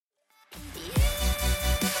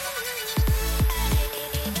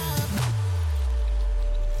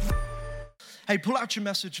Hey, pull out your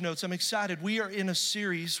message notes. I'm excited. We are in a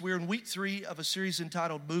series. We're in week 3 of a series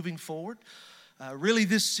entitled Moving Forward. Really,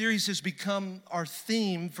 this series has become our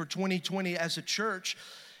theme for 2020 as a church.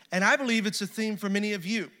 And I believe it's a theme for many of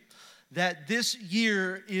you, that this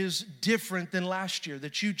year is different than last year,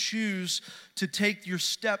 that you choose to take your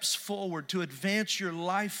steps forward, to advance your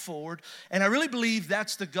life forward. And I really believe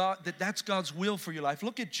that's God's will for your life.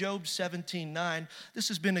 Look at Job 17:9. This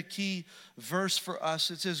has been a key verse for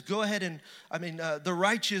us. It says, go ahead and, the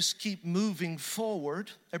righteous keep moving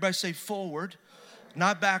forward. Everybody say forward,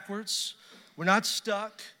 not backwards. We're not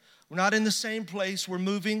stuck. We're not in the same place. We're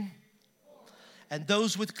moving. And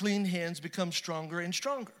those with clean hands become stronger and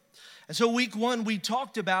stronger. And so week 1, we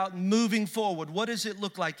talked about moving forward. What does it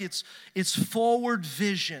look like? It's forward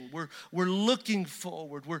vision. We're looking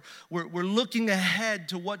forward. We're looking ahead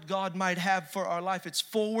to what God might have for our life. It's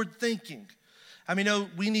forward thinking.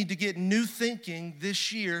 We need to get new thinking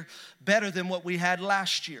this year better than what we had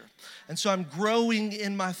last year. And so I'm growing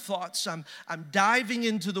in my thoughts. I'm diving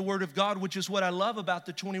into the Word of God, which is what I love about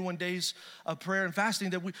the 21 days of prayer and fasting,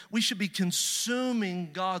 that we should be consuming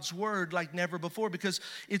God's Word like never before, because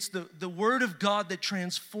it's the Word of God that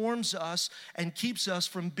transforms us and keeps us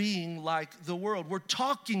from being like the world. We're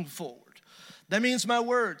talking forward. That means my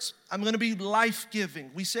words. I'm going to be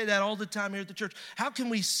life-giving. We say that all the time here at the church. How can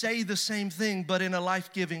we say the same thing but in a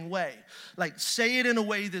life-giving way? Like say it in a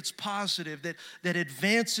way that's positive, that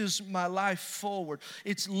advances my life forward.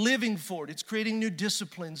 It's living forward. It's creating new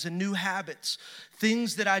disciplines and new habits,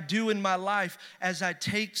 things that I do in my life as I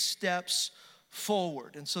take steps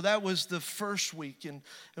forward. And so that was the first week, and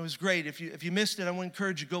it was great. If you missed it, I want to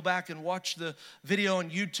encourage you to go back and watch the video on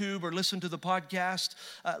YouTube or listen to the podcast.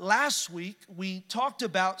 Last week, we talked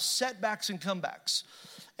about setbacks and comebacks.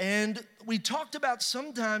 And we talked about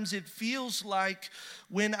sometimes it feels like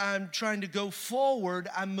when I'm trying to go forward,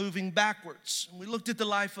 I'm moving backwards. We looked at the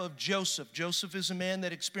life of Joseph. Joseph is a man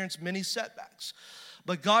that experienced many setbacks.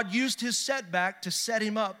 But God used his setback to set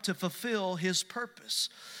him up to fulfill his purpose.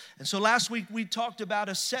 And so last week we talked about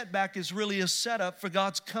a setback is really a setup for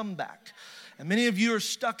God's comeback. And many of you are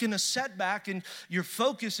stuck in a setback and your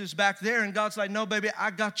focus is back there, and God's like, no, baby,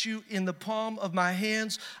 I got you in the palm of my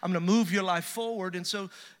hands. I'm going to move your life forward. And so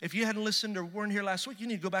if you hadn't listened or weren't here last week, you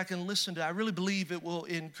need to go back and listen to it. I really believe it will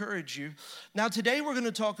encourage you. Now today we're going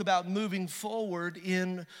to talk about moving forward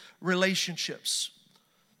in relationships.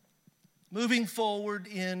 Moving forward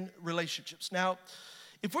in relationships. Now,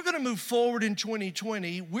 if we're going to move forward in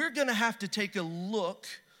 2020, we're going to have to take a look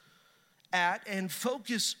at and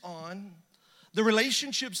focus on the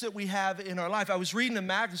relationships that we have in our life. I was reading a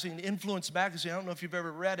magazine, Influence Magazine. I don't know if you've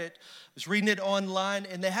ever read it. I was reading it online,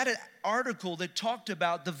 and they had an article that talked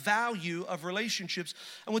about the value of relationships.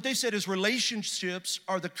 And what they said is relationships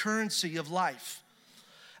are the currency of life.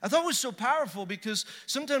 I thought it was so powerful because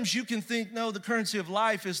sometimes you can think, no, the currency of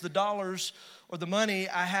life is the dollars or the money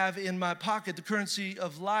I have in my pocket. The currency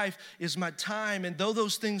of life is my time. And though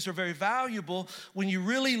those things are very valuable, when you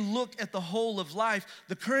really look at the whole of life,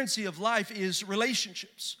 the currency of life is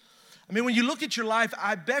relationships. When you look at your life,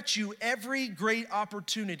 I bet you every great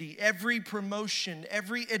opportunity, every promotion,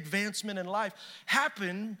 every advancement in life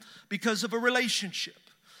happened because of a relationship.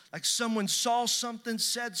 Like someone saw something,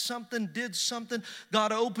 said something, did something,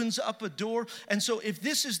 God opens up a door. And so if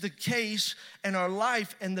this is the case in our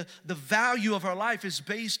life and the value of our life is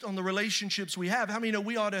based on the relationships we have, how many know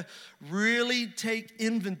we ought to really take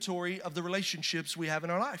inventory of the relationships we have in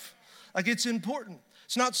our life? Like it's important.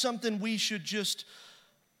 It's not something we should just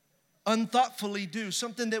unthoughtfully do,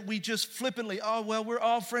 something that we just flippantly, we're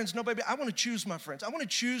all friends. No, baby, I want to choose my friends. I want to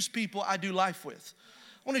choose people I do life with.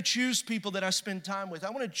 I want to choose people that I spend time with.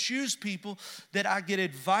 I want to choose people that I get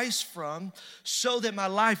advice from so that my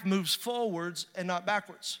life moves forwards and not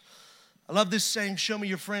backwards. I love this saying, show me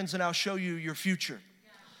your friends and I'll show you your future.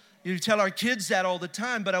 You tell our kids that all the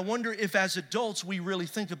time, but I wonder if as adults we really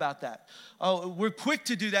think about that. We're quick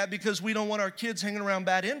to do that because we don't want our kids hanging around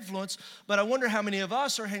bad influence, but I wonder how many of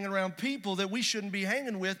us are hanging around people that we shouldn't be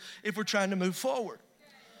hanging with if we're trying to move forward.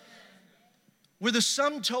 We're the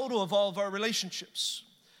sum total of all of our relationships.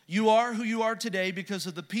 You are who you are today because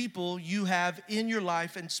of the people you have in your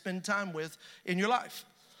life and spend time with in your life.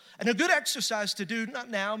 And a good exercise to do, not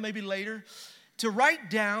now, maybe later, to write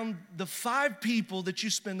down the 5 people that you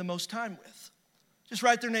spend the most time with. Just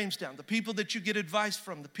write their names down. The people that you get advice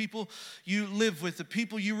from, the people you live with, the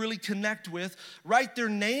people you really connect with. Write their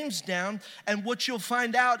names down, and what you'll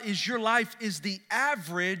find out is your life is the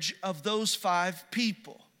average of those 5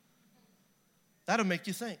 people. That'll make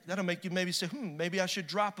you think. That'll make you maybe say, maybe I should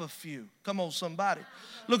drop a few. Come on, somebody.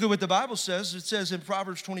 Look at what the Bible says. It says in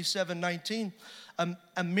Proverbs 27:19,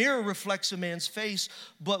 a mirror reflects a man's face,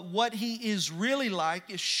 but what he is really like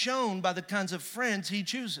is shown by the kinds of friends he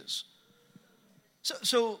chooses.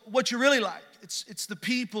 So what you're really like, it's the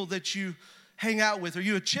people that you hang out with. Are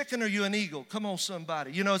you a chicken or are you an eagle? Come on,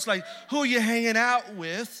 somebody. You know, it's like who are you hanging out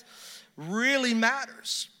with really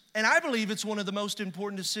matters. And I believe it's one of the most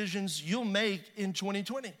important decisions you'll make in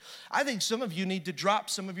 2020. I think some of you need to drop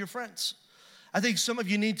some of your friends. I think some of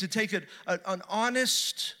you need to take an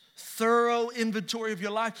honest, thorough inventory of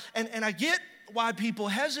your life. And I get why people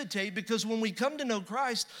hesitate, because when we come to know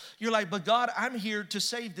Christ, you're like, but God, I'm here to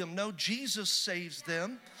save them. No, Jesus saves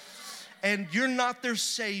them. And you're not their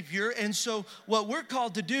Savior. And so what we're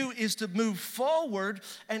called to do is to move forward.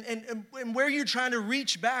 And where you're trying to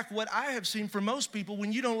reach back, what I have seen for most people,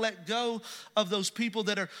 when you don't let go of those people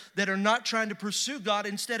that are not trying to pursue God,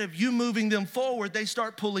 instead of you moving them forward, they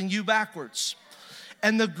start pulling you backwards.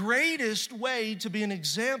 And the greatest way to be an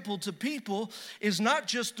example to people is not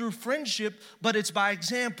just through friendship, but it's by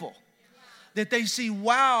example. That they see,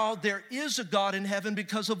 wow, there is a God in heaven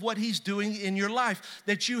because of what he's doing in your life.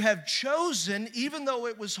 That you have chosen, even though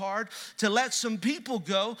it was hard, to let some people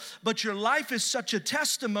go, but your life is such a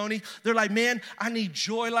testimony. They're like, man, I need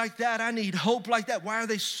joy like that. I need hope like that. Why are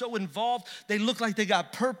they so involved? They look like they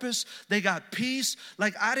got purpose. They got peace.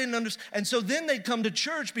 Like I didn't understand. And so then they come to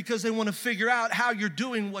church because they want to figure out how you're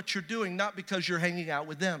doing what you're doing, not because you're hanging out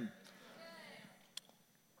with them.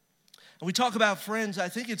 When we talk about friends, I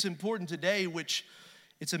think it's important today, which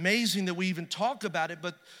it's amazing that we even talk about it,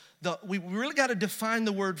 but we really got to define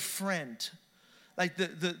the word friend. Like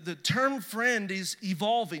the term friend is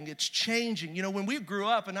evolving, it's changing. You know, when we grew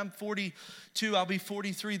up, and I'm 42, I'll be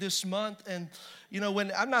 43 this month, and you know,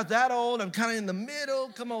 when I'm not that old, I'm kind of in the middle.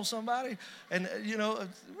 Come on, somebody. And you know,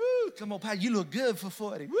 woo, come on, Pat, you look good for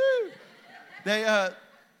 40. Woo.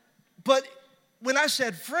 But when I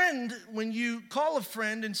said friend, when you call a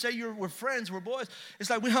friend and say we're friends, we're boys, it's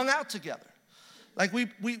like we hung out together. Like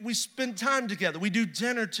we spend time together. We do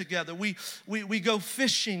dinner together. We go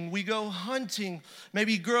fishing. We go hunting.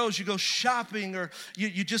 Maybe girls, you go shopping, or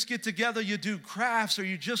you just get together, you do crafts, or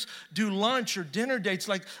you just do lunch or dinner dates.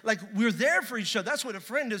 Like we're there for each other. That's what a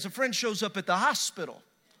friend is. A friend shows up at the hospital.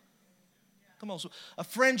 Come on, so a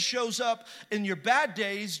friend shows up in your bad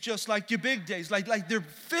days just like your big days. Like they're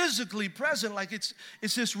physically present, like it's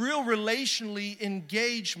this real relational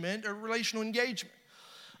engagement.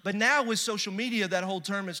 But now with social media, that whole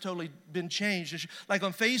term has totally been changed. Like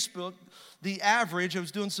on Facebook, I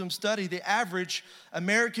was doing some study, the average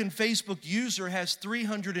American Facebook user has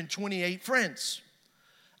 328 friends.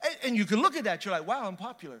 And you can look at that, you're like, wow, I'm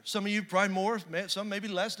popular. Some of you probably more, some maybe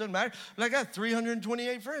less, doesn't matter. But I got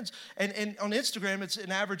 328 friends. And on Instagram, it's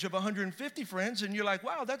an average of 150 friends. And you're like,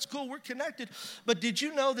 wow, that's cool, we're connected. But did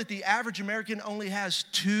you know that the average American only has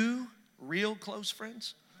 2 real close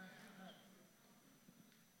friends?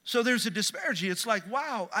 So there's a disparity. It's like,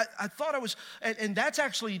 wow, I thought I was, and that's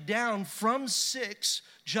actually down from 6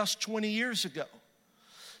 just 20 years ago.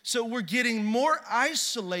 So we're getting more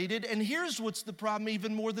isolated, and here's what's the problem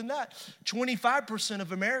even more than that. 25%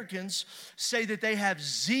 of Americans say that they have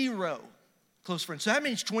 0 close friends. So that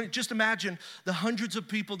means just imagine the hundreds of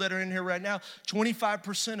people that are in here right now,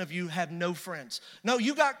 25% of you have no friends. No,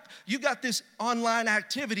 you got this online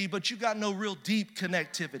activity, but you got no real deep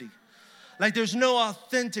connectivity. Like there's no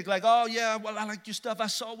authentic, like, oh yeah, well, I like your stuff. I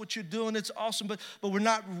saw what you're doing. It's awesome, but we're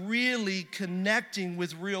not really connecting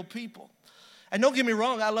with real people. And don't get me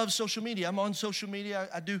wrong, I love social media. I'm on social media.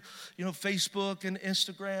 I do, Facebook and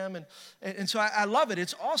Instagram. And so I love it.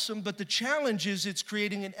 It's awesome. But the challenge is it's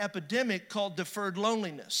creating an epidemic called deferred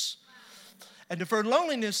loneliness. And deferred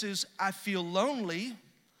loneliness is I feel lonely,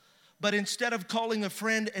 but instead of calling a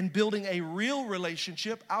friend and building a real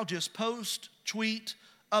relationship, I'll just post, tweet,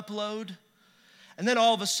 upload. And then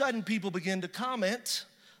all of a sudden people begin to comment,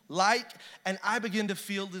 and I begin to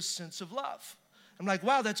feel this sense of love. I'm like,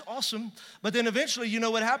 wow, that's awesome. But then eventually, you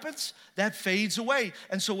know what happens? That fades away.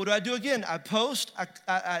 And so what do I do again? I post,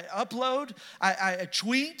 I upload, I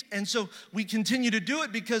tweet. And so we continue to do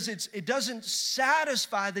it because it doesn't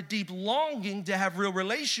satisfy the deep longing to have real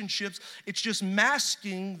relationships. It's just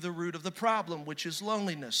masking the root of the problem, which is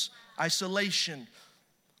loneliness, isolation.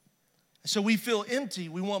 So we feel empty,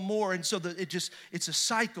 we want more, and so it's a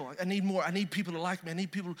cycle. I need more, I need people to like me, I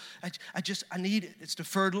need people, I need it. It's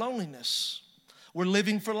deferred loneliness. We're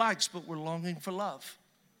living for likes, but we're longing for love.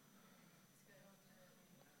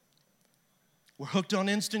 We're hooked on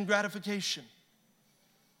instant gratification.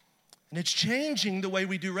 And it's changing the way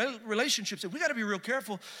we do relationships. And we got to be real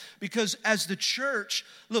careful because as the church,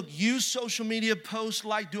 look, use social media, post,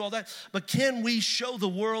 like, do all that. But can we show the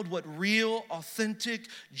world what real, authentic,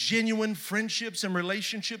 genuine friendships and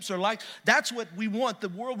relationships are like? That's what we want. The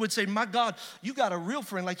world would say, my God, you got a real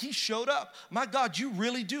friend. Like he showed up. My God, you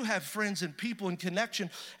really do have friends and people and connection.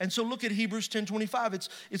 And so look at Hebrews 10:25.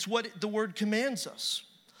 It's what the word commands us.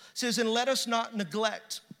 It says, and let us not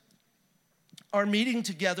neglect our meeting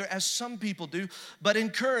together as some people do, but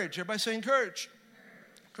encourage. Everybody say encourage.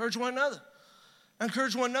 Encourage one another.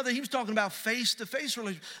 Encourage one another. He was talking about face-to-face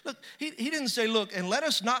relationship. Look, he didn't say, look, and let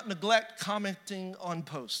us not neglect commenting on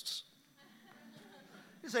posts.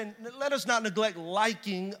 He's saying, let us not neglect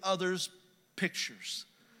liking others' pictures.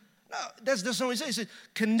 No, that's not what he said. He said,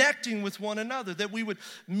 connecting with one another, that we would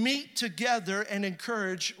meet together and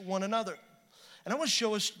encourage one another. And I want to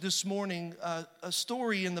show us this morning a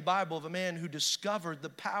story in the Bible of a man who discovered the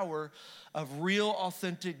power of real,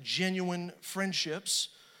 authentic, genuine friendships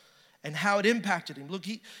and how it impacted him. Look,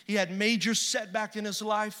 he had major setback in his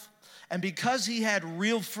life, and because he had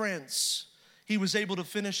real friends, he was able to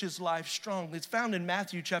finish his life strong. It's found in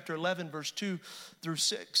Matthew chapter 11, verse 2 through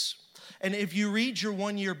 6. And if you read your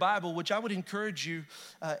one-year Bible, which I would encourage you,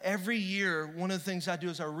 every year, one of the things I do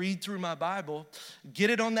is I read through my Bible. Get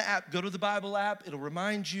it on the app. Go to the Bible app. It'll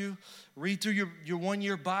remind you. Read through your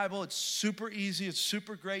one-year Bible. It's super easy. It's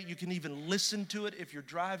super great. You can even listen to it if you're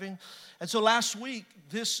driving. And so last week,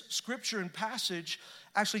 this scripture and passage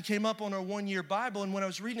actually came up on our one-year Bible. And when I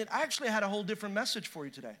was reading it, I actually had a whole different message for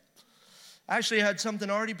you today. I actually had something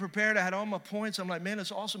already prepared. I had all my points. I'm like, man,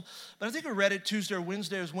 it's awesome. But I think I read it Tuesday or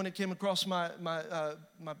Wednesday is when it came across my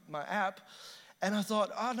app. And I thought,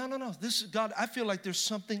 oh, no. This is God. I feel like there's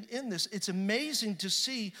something in this. It's amazing to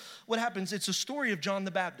see what happens. It's a story of John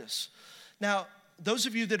the Baptist. Now, those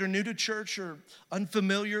of you that are new to church or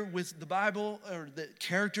unfamiliar with the Bible or the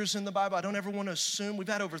characters in the Bible, I don't ever want to assume. We've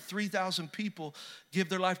had over 3,000 people give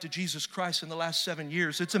their life to Jesus Christ in the last 7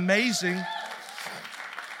 years. It's amazing.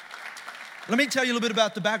 Let me tell you a little bit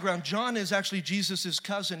about the background. John is actually Jesus'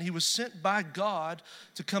 cousin. He was sent by God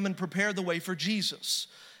to come and prepare the way for Jesus.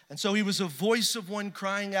 And so he was a voice of one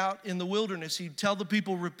crying out in the wilderness. He'd tell the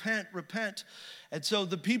people, repent, repent. And so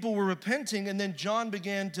the people were repenting, and then John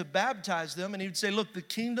began to baptize them, and he would say, look, the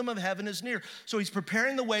kingdom of heaven is near. So he's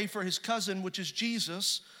preparing the way for his cousin, which is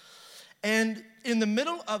Jesus. And in the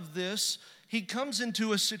middle of this, he comes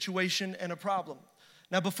into a situation and a problem.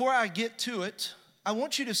 Now, before I get to it, I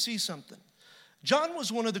want you to see something. John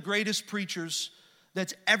was one of the greatest preachers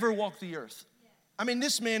that's ever walked the earth. I mean,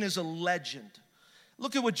 this man is a legend.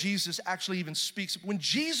 Look at what Jesus actually even speaks. When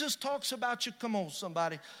Jesus talks about you, come on,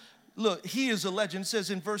 somebody. Look, he is a legend. It says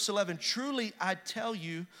in verse 11, truly I tell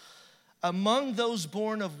you, among those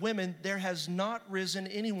born of women, there has not risen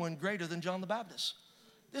anyone greater than John the Baptist.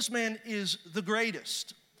 This man is the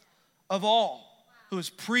greatest of all who has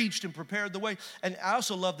preached and prepared the way. And I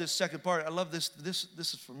also love this second part. I love this. This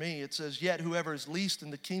is for me. It says, yet whoever is least in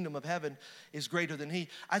the kingdom of heaven is greater than he.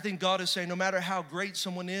 I think God is saying no matter how great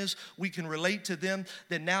someone is, we can relate to them,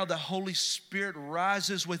 that now the Holy Spirit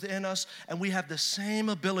rises within us and we have the same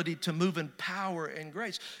ability to move in power and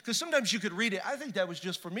grace. Because sometimes you could read it. I think that was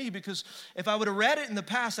just for me, because if I would have read it in the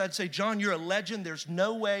past, I'd say, John, you're a legend. There's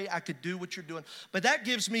no way I could do what you're doing. But that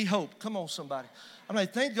gives me hope. Come on, somebody. I'm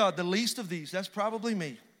like, thank God, the least of these, that's probably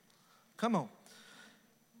me. Come on.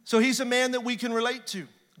 So he's a man that we can relate to.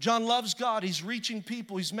 John loves God. He's reaching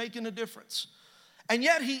people. He's making a difference. And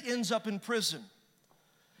yet he ends up in prison.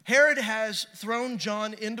 Herod has thrown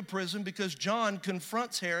John into prison because John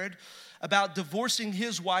confronts Herod about divorcing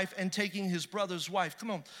his wife and taking his brother's wife. Come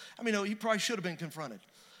on. I mean, he probably should have been confronted.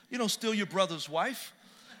 You don't steal your brother's wife.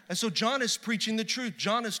 And so John is preaching the truth.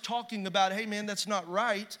 John is talking about, hey, man, that's not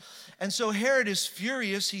right. And so Herod is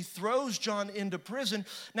furious. He throws John into prison.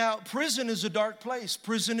 Now, prison is a dark place.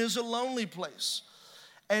 Prison is a lonely place.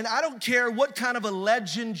 And I don't care what kind of a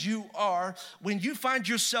legend you are, when you find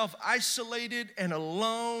yourself isolated and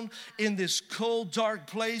alone in this cold, dark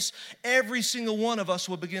place, every single one of us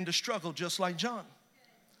will begin to struggle just like John.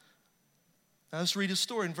 Now, let's read his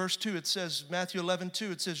story. In verse 2, it says, Matthew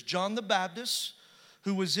 11:2, it says, John the Baptist,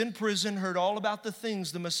 who was in prison, heard all about the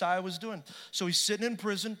things the Messiah was doing. So he's sitting in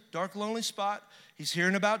prison, dark, lonely spot. He's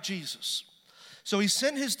hearing about Jesus. So he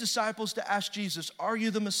sent his disciples to ask Jesus, are you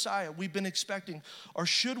the Messiah we've been expecting, or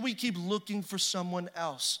should we keep looking for someone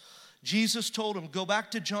else? Jesus told him, go back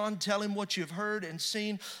to John, tell him what you've heard and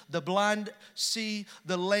seen. The blind see,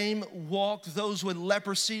 the lame walk, those with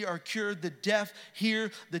leprosy are cured, the deaf hear,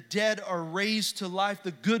 the dead are raised to life.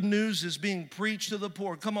 The good news is being preached to the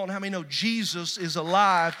poor. Come on, how many know Jesus is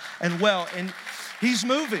alive and well, and he's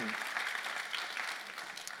moving.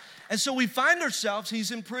 And so we find ourselves, he's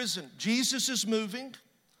in prison. Jesus is moving.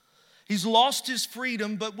 He's lost his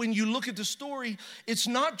freedom, but when you look at the story, it's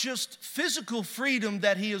not just physical freedom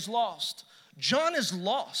that he has lost. John is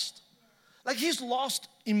lost. Like he's lost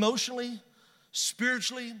emotionally,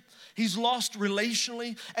 spiritually. He's lost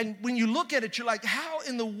relationally. And when you look at it, you're like, how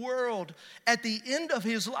in the world at the end of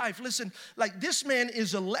his life, listen, like this man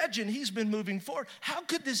is a legend. He's been moving forward. How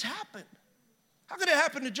could this happen? How could it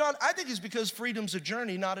happen to John? I think it's because freedom's a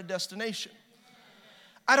journey, not a destination.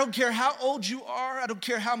 I don't care how old you are. I don't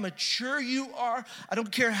care how mature you are. I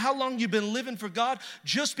don't care how long you've been living for God.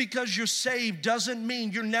 Just because you're saved doesn't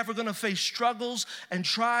mean you're never going to face struggles and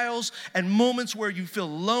trials and moments where you feel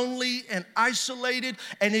lonely and isolated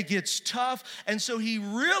and it gets tough. And so he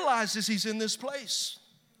realizes he's in this place.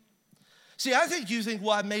 See, I think you think,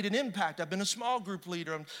 well, I've made an impact. I've been a small group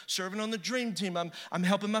leader. I'm serving on the dream team. I'm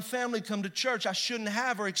helping my family come to church. I shouldn't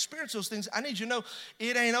have or experience those things. I need you to know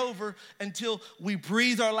it ain't over until we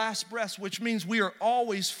breathe our last breath, which means we are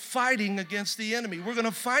always fighting against the enemy. We're going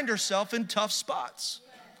to find ourselves in tough spots.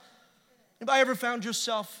 Anybody ever found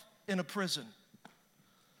yourself in a prison?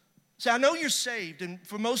 See, I know you're saved, and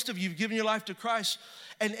for most of you, you've given your life to Christ,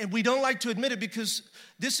 and we don't like to admit it because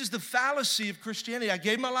this is the fallacy of Christianity. I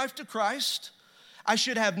gave my life to Christ. I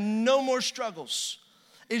should have no more struggles.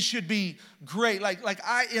 It should be great, like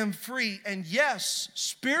I am free. And yes,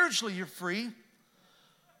 spiritually you're free,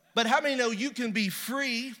 but how many know you can be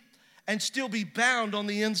free and still be bound on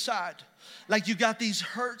the inside? Like you got these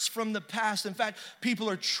hurts from the past. In fact, people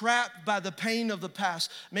are trapped by the pain of the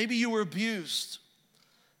past. Maybe you were abused.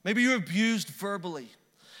 Maybe you were abused verbally.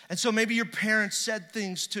 And so maybe your parents said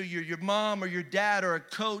things to you, your mom or your dad or a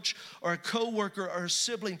coach or a coworker or a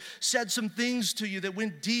sibling said some things to you that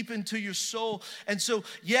went deep into your soul. And so,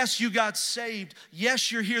 yes, you got saved.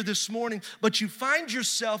 Yes, you're here this morning, but you find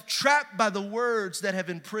yourself trapped by the words that have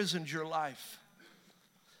imprisoned your life.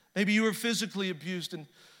 Maybe you were physically abused, and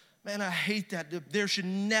man, I hate that. There should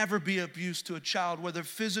never be abuse to a child, whether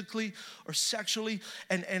physically or sexually.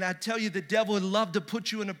 And I tell you, the devil would love to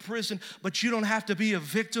put you in a prison, but you don't have to be a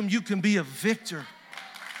victim. You can be a victor.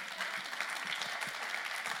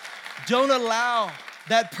 Don't allow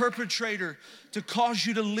that perpetrator to cause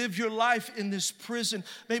you to live your life in this prison.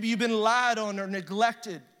 Maybe you've been lied on or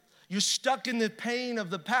neglected. You're stuck in the pain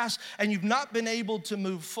of the past, and you've not been able to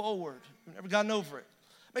move forward. You've never gotten over it.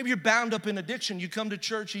 Maybe you're bound up in addiction. You come to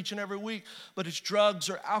church each and every week, but it's drugs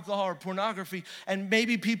or alcohol or pornography. And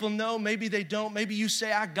maybe people know, maybe they don't. Maybe you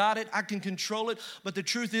say, I got it, I can control it. But the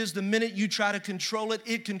truth is, the minute you try to control it,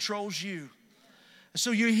 it controls you.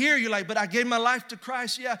 So you're here, you're like, but I gave my life to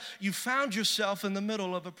Christ. Yeah, you found yourself in the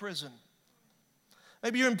middle of a prison.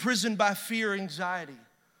 Maybe you're imprisoned by fear, anxiety.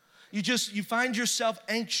 You find yourself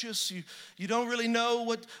anxious. You don't really know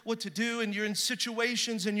what to do, and you're in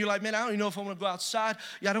situations, and you're like, man, I don't even know if I want to go outside.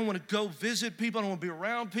 Yeah, I don't want to go visit people. I don't want to be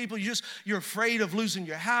around people. You're afraid of losing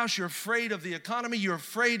your house. You're afraid of the economy. You're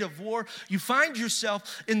afraid of war. You find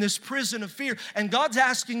yourself in this prison of fear, and God's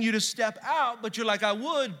asking you to step out, but you're like, I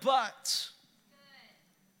would, but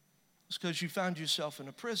it's because you found yourself in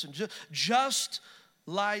a prison. Just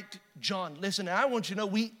like John. Listen, I want you to know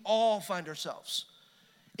we all find ourselves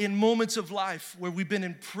in moments of life where we've been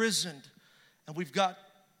imprisoned and we've got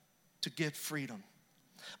to get freedom.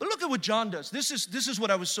 But look at what John does. This is what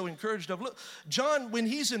I was so encouraged of. Look, John, when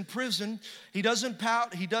he's in prison, he doesn't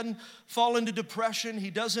pout. He doesn't fall into depression. He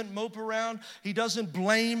doesn't mope around. He doesn't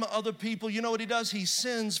blame other people. You know what he does? He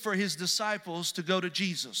sends for his disciples to go to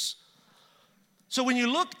Jesus. So when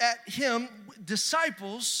you look at him,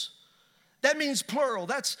 disciples, that means plural.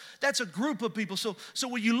 That's a group of people. So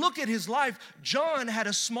when you look at his life, John had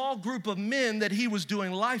a small group of men that he was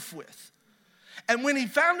doing life with. And when he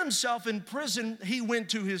found himself in prison, he went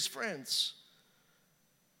to his friends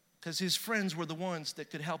because his friends were the ones that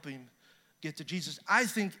could help him get to Jesus. I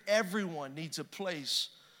think everyone needs a place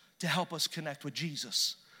to help us connect with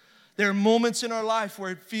Jesus. There are moments in our life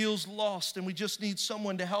where it feels lost and we just need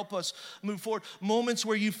someone to help us move forward. Moments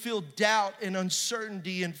where you feel doubt and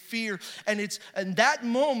uncertainty and fear. And it's in that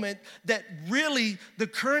moment that really the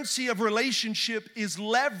currency of relationship is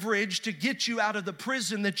leveraged to get you out of the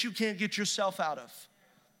prison that you can't get yourself out of.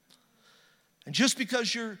 And just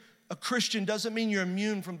because you're a Christian doesn't mean you're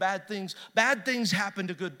immune from bad things. Bad things happen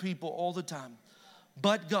to good people all the time.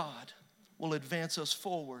 But God will advance us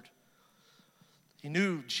forward. He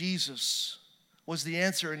knew Jesus was the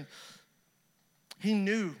answer, and he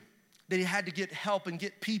knew that he had to get help and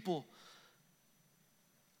get people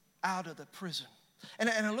out of the prison. And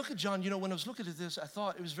I look at John, when I was looking at this, I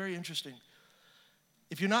thought it was very interesting.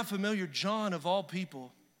 If you're not familiar, John, of all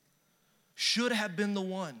people, should have been the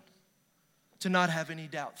one to not have any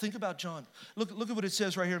doubt. Think about John. Look at what it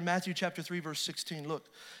says right here in Matthew chapter 3, verse 16. Look,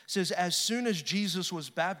 it says, as soon as Jesus was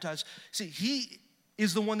baptized, see, he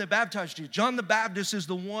is the one that baptized you. John the Baptist is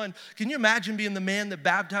the one. Can you imagine being the man that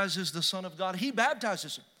baptizes the Son of God? He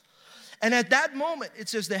baptizes him. And at that moment, it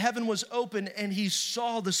says the heaven was open and he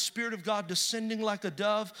saw the Spirit of God descending like a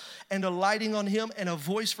dove and alighting on him. And a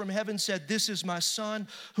voice from heaven said, this is my Son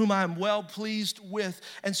whom I am well pleased with.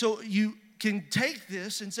 And so you can take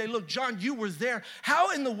this and say, look, John, you were there.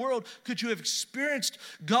 How in the world could you have experienced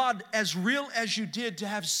God as real as you did, to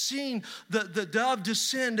have seen the dove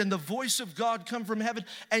descend and the voice of God come from heaven,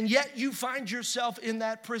 and yet you find yourself in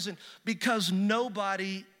that prison? Because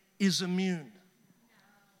nobody is immune.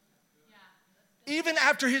 Even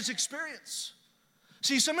after his experience.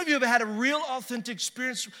 See, some of you have had a real authentic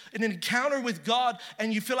experience, an encounter with God,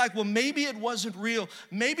 and you feel like, well, maybe it wasn't real.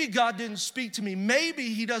 Maybe God didn't speak to me. Maybe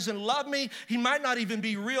he doesn't love me. He might not even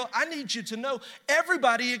be real. I need you to know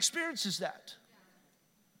everybody experiences that.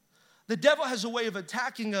 The devil has a way of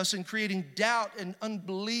attacking us and creating doubt and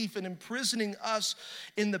unbelief and imprisoning us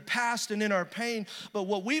in the past and in our pain. But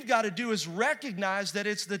what we've got to do is recognize that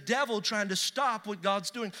it's the devil trying to stop what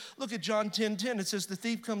God's doing. Look at John 10:10. It says the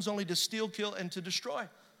thief comes only to steal, kill, and to destroy.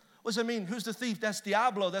 What does that mean? Who's the thief? That's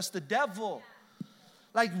Diablo. That's the devil.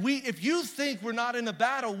 Like if you think we're not in a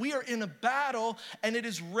battle, we are in a battle, and it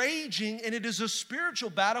is raging, and it is a spiritual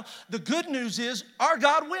battle. The good news is our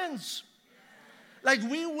God wins. Like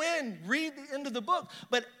we win, read the end of the book,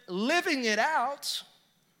 but living it out,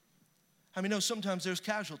 I mean, no, sometimes there's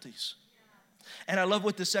casualties. And I love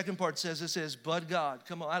what the second part says. It says, but God,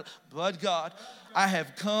 come on, but God, I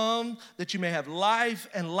have come that you may have life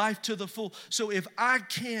and life to the full. So if I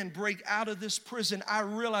can break out of this prison, I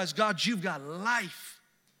realize, God, you've got life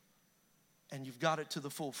and you've got it to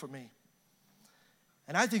the full for me.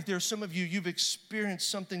 And I think there's some of you, you've experienced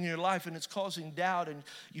something in your life and it's causing doubt, and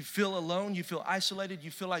you feel alone, you feel isolated,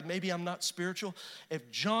 you feel like maybe I'm not spiritual.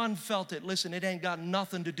 If John felt it, listen, it ain't got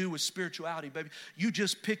nothing to do with spirituality, baby. You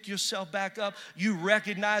just pick yourself back up. You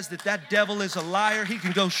recognize that that devil is a liar. He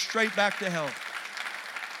can go straight back to hell.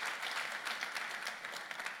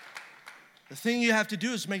 The thing you have to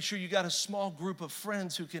do is make sure you got a small group of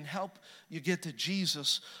friends who can help you get to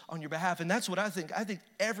Jesus on your behalf. And that's what I think. I think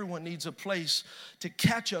everyone needs a place to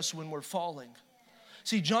catch us when we're falling.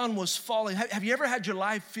 See, John was falling. Have you ever had your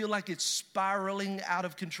life feel like it's spiraling out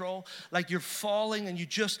of control? Like you're falling and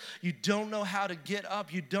you don't know how to get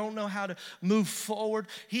up. You don't know how to move forward.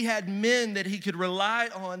 He had men that he could rely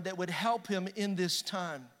on that would help him in this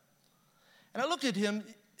time. And I look at him.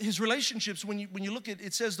 His relationships, when you look at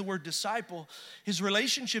it, says the word disciple. His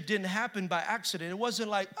relationship didn't happen by accident. It wasn't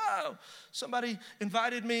like, oh, somebody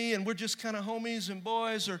invited me and we're just kind of homies and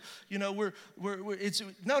boys, or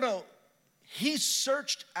no. He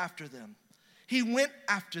searched after them. He went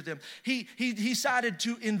after them. He decided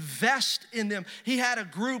to invest in them. He had a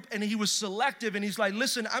group and he was selective, and he's like,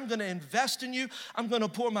 listen, I'm going to invest in you. I'm going to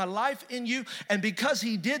pour my life in you. And because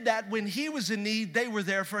he did that, when he was in need, they were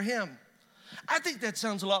there for him. I think that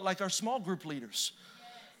sounds a lot like our small group leaders.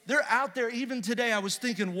 They're out there. Even today, I was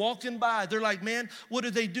thinking, walking by, they're like, man, what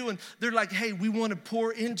are they doing? They're like, hey, we want to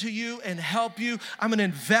pour into you and help you. I'm going to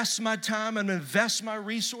invest my time. I'm going to invest my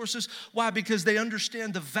resources. Why? Because they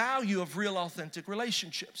understand the value of real, authentic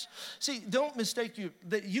relationships. See, don't mistake you.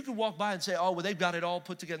 You can walk by and say, oh, well, they've got it all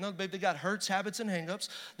put together. No, babe, they got hurts, habits, and hangups.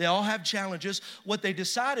 They all have challenges. What they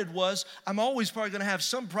decided was, I'm always probably going to have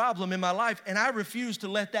some problem in my life, and I refuse to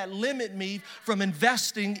let that limit me from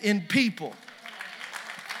investing in people.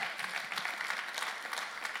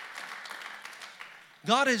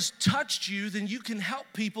 God has touched you, then you can help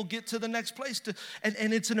people get to the next place.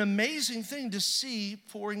 And it's an amazing thing to see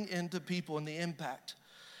pouring into people and the impact.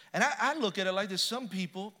 And I look at it like this. Some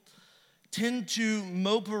people tend to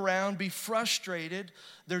mope around, be frustrated.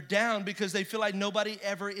 They're down because they feel like nobody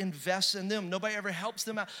ever invests in them. Nobody ever helps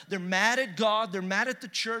them out. They're mad at God. They're mad at the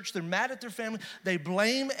church. They're mad at their family. They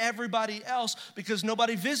blame everybody else because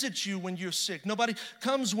nobody visits you when you're sick. Nobody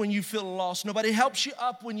comes when you feel lost. Nobody helps you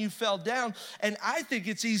up when you fell down. And I think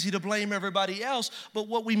it's easy to blame everybody else. But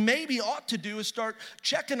what we maybe ought to do is start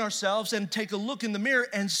checking ourselves and take a look in the mirror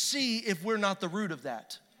and see if we're not the root of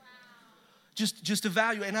that. Just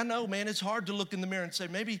evaluate. And I know, man, it's hard to look in the mirror and say,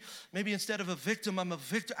 maybe instead of a victim, I'm a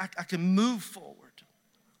victor. I can move forward.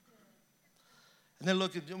 And then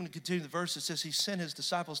look, I'm going to continue the verse. It says he sent his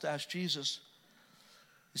disciples to ask Jesus.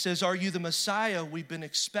 He says, are you the Messiah we've been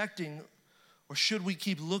expecting, or should we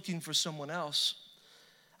keep looking for someone else?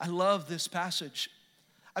 I love this passage.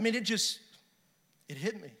 I mean, it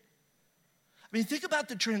hit me. I mean, think about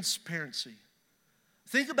the transparency.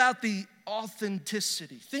 Think about the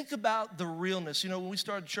authenticity. Think about the realness. You know, when we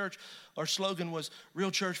started church, our slogan was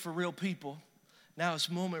real church for real people. Now it's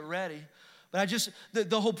moment ready. But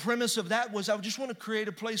the whole premise of that was I just want to create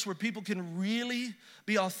a place where people can really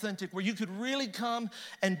be authentic, where you could really come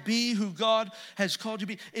and be who God has called you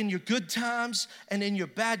to be in your good times and in your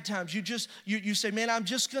bad times. You say, man, I'm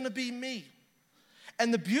just going to be me.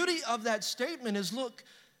 And the beauty of that statement is, look,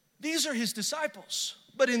 these are his disciples.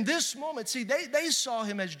 But in this moment, see, they saw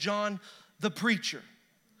him as John the preacher.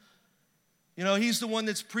 You know, he's the one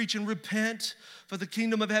that's preaching, repent, for the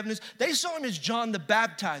kingdom of heaven is. They saw him as John the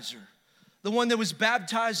baptizer, the one that was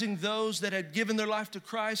baptizing those that had given their life to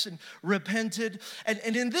Christ and repented. And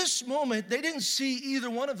in this moment, they didn't see either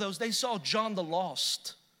one of those. They saw John the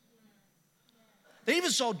lost. They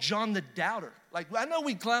even saw John the doubter. Like, I know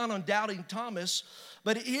we clown on doubting Thomas,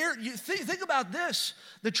 but here, you think about this,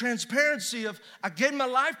 the transparency of I gave my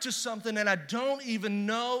life to something and I don't even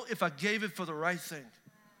know if I gave it for the right thing.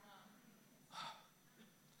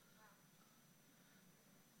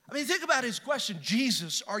 I mean, think about his question,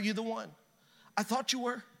 Jesus, are you the one? I thought you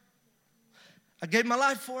were. I gave my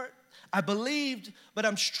life for it. I believed, but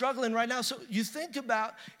I'm struggling right now. So you think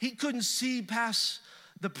about, he couldn't see past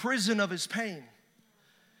the prison of his pain.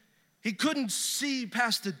 He couldn't see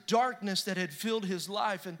past the darkness that had filled his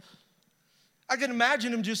life. And I can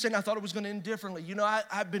imagine him just saying, I thought it was going to end differently. You know,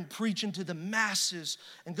 I've been preaching to the masses.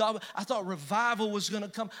 And God, I thought revival was going to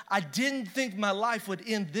come. I didn't think my life would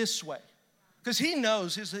end this way. Because he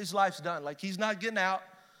knows his life's done. Like, he's not getting out.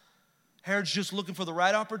 Herod's just looking for the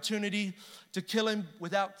right opportunity to kill him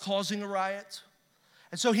without causing a riot.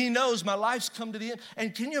 And so he knows my life's come to the end.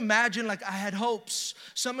 And can you imagine, like, I had hopes.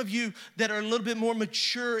 Some of you that are a little bit more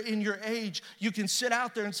mature in your age, you can sit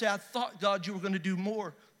out there and say, I thought, God, you were going to do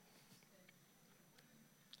more.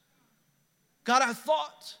 God, I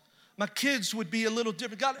thought my kids would be a little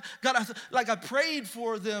different. God, I prayed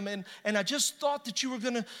for them, and I just thought that you were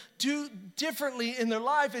going to do differently in their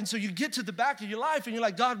life. And so you get to the back of your life, and you're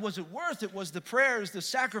like, God, was it worth it? Was the prayers, the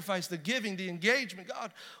sacrifice, the giving, the engagement,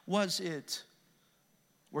 God, was it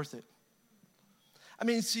worth it? I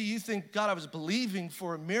mean, see, you think, God, I was believing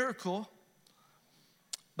for a miracle,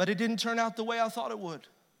 but it didn't turn out the way I thought it would.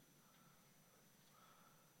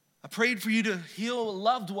 I prayed for you to heal a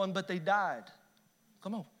loved one, but they died.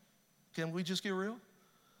 Come on. Can we just get real?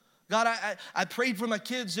 God, I prayed for my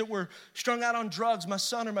kids that were strung out on drugs, my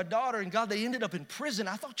son or my daughter, and God, they ended up in prison.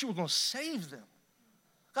 I thought you were going to save them.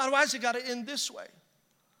 God, why has it got to end this way?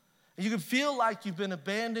 And you can feel like you've been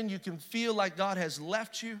abandoned. You can feel like God has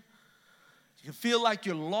left you. You can feel like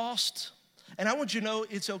you're lost. And I want you to know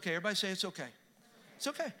it's okay. Everybody say it's okay. It's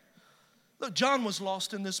okay. Look, John was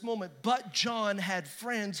lost in this moment, but John had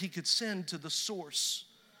friends he could send to the source.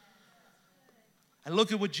 And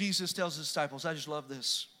look at what Jesus tells his disciples. I just love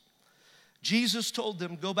this. Jesus told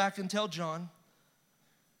them, go back and tell John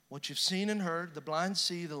what you've seen and heard. The blind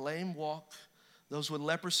see, the lame walk, those with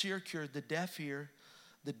leprosy are cured, the deaf hear,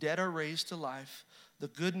 the dead are raised to life. The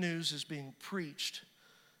good news is being preached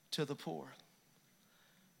to the poor.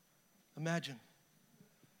 Imagine.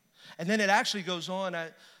 And then it actually goes on,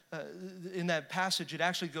 in that passage, it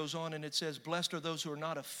actually goes on and it says, blessed are those who are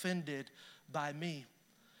not offended by me.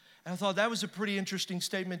 And I thought that was a pretty interesting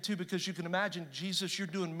statement too, because you can imagine, Jesus, you're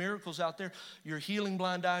doing miracles out there. You're healing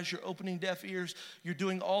blind eyes, you're opening deaf ears, you're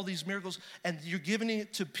doing all these miracles, and you're giving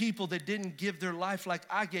it to people that didn't give their life like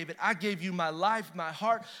I gave it. I gave you my life, my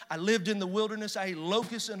heart. I lived in the wilderness. I ate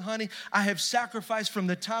locusts and honey. I have sacrificed from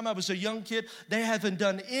the time I was a young kid. They haven't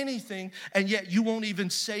done anything, and yet you won't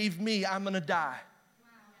even save me. I'm going to die.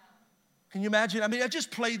 Can you imagine? I mean, I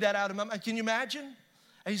just played that out in my mind. Can you imagine?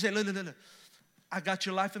 And you say, look. I got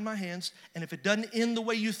your life in my hands, and if it doesn't end the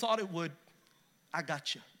way you thought it would, I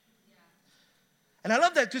got you. Yeah. And I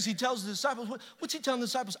love that because he tells the disciples, what's he telling the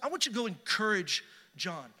disciples? I want you to go encourage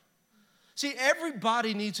John. See,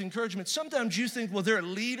 everybody needs encouragement. Sometimes you think, well, they're a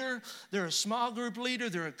leader, they're a small group leader,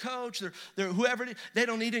 they're a coach, they're whoever, they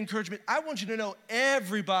don't need encouragement. I want you to know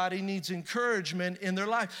everybody needs encouragement in their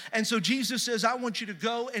life. And so Jesus says, I want you to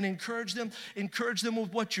go and encourage them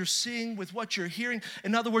with what you're seeing, with what you're hearing.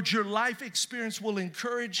 In other words, your life experience will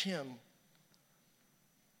encourage him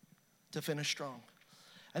to finish strong.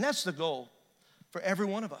 And that's the goal for every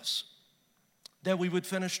one of us, that we would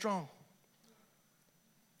finish strong.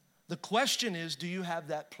 The question is, do you have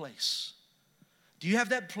that place? Do you have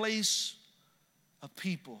that place of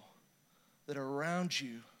people that are around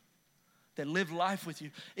you, that live life with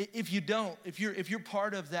you? If you don't, if you're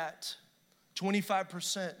part of that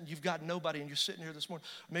 25%, and you've got nobody, and you're sitting here this morning,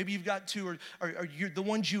 maybe you've got two, or you're, the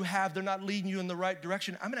ones you have, they're not leading you in the right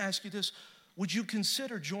direction. I'm going to ask you this: would you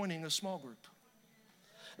consider joining a small group?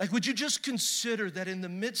 Like, would you just consider that in the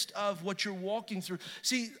midst of what you're walking through?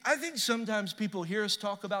 See, I think sometimes people hear us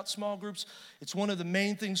talk about small groups. It's one of the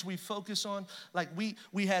main things we focus on. Like we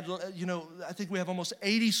had, I think we have almost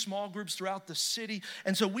 80 small groups throughout the city.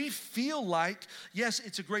 And so we feel like, yes,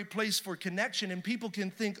 it's a great place for connection. And people can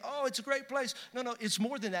think, oh, it's a great place. No, it's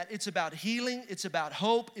more than that. It's about healing. It's about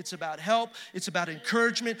hope. It's about help. It's about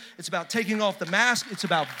encouragement. It's about taking off the mask. It's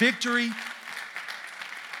about victory.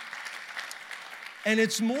 And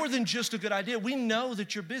it's more than just a good idea. We know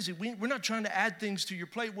that you're busy. We're not trying to add things to your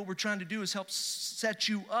plate. What we're trying to do is help set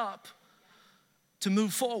you up to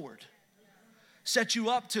move forward. Set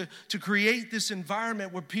you up to create this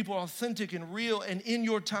environment where people are authentic and real. And in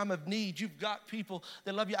your time of need, you've got people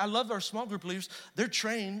that love you. I love our small group leaders. They're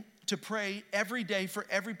trained to pray every day for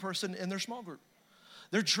every person in their small group.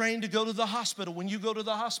 They're trained to go to the hospital when you go to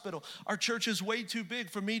the hospital. Our church is way too big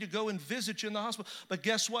for me to go and visit you in the hospital. But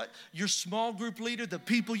guess what? Your small group leader, the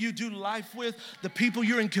people you do life with, the people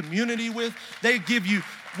you're in community with, they give you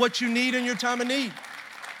what you need in your time of need.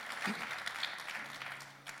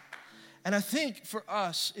 And I think for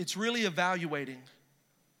us, it's really evaluating,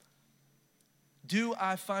 do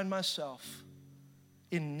I find myself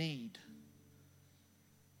in need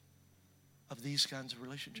of these kinds of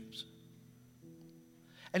relationships?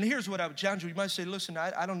 And here's what I would challenge you. You might say, listen,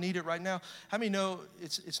 I don't need it right now. How many know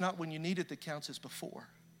it's not when you need it that counts, it's before?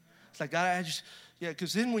 It's like, God,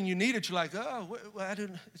 because then when you need it, you're like, oh, well,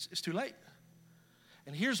 it's too late.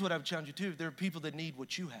 And here's what I would challenge you to. There are people that need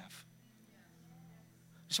what you have.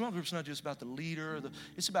 Small group's not just about the leader.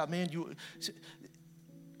 It's about, man,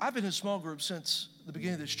 I've been in small groups since the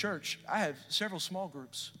beginning of this church. I have several small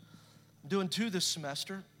groups. I'm doing 2 this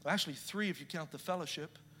semester. Well, actually 3 if you count the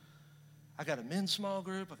fellowship. I got a men's small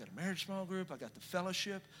group, I got a marriage small group, I got the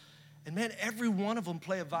fellowship. And man, every one of them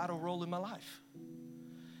play a vital role in my life.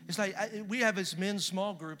 It's like we have this men's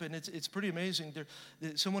small group, and it's pretty amazing.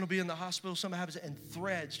 Someone will be in the hospital, something happens, and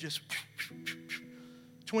threads just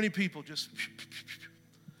 20 people just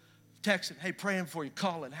texting, hey, praying for you,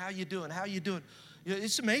 calling, how you doing?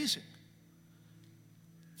 It's amazing.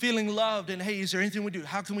 Feeling loved, and hey, is there anything we do?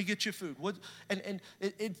 How can we get you food?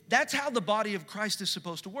 That's how the body of Christ is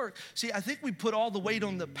supposed to work. See, I think we put all the weight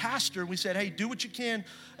on the pastor, and we said, hey, do what you can.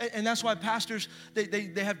 And that's why pastors,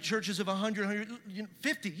 they have churches of 100,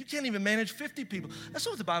 150. You can't even manage 50 people. That's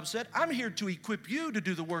not what the Bible said. I'm here to equip you to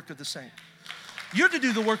do the work of the saint. You're to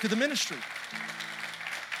do the work of the ministry.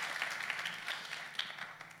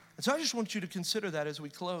 And so I just want you to consider that as we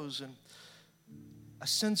close. And I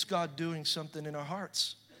sense God doing something in our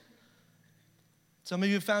hearts. Some of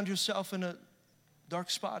you have found yourself in a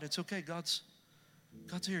dark spot. It's okay. God's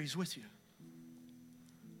here. He's with you.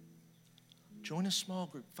 Join a small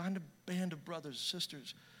group. Find a band of brothers,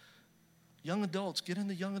 sisters, young adults. Get in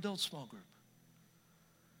the young adult small group.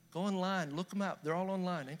 Go online. Look them up. They're all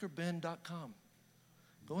online. anchorbend.com.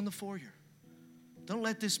 Go in the foyer. Don't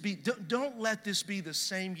let this be the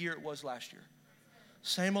same year it was last year.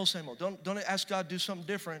 Same old, same old. Don't ask God to do something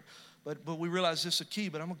different, but we realize this is a key,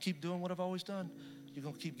 but I'm going to keep doing what I've always done. You're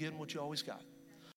going to keep getting what you always got.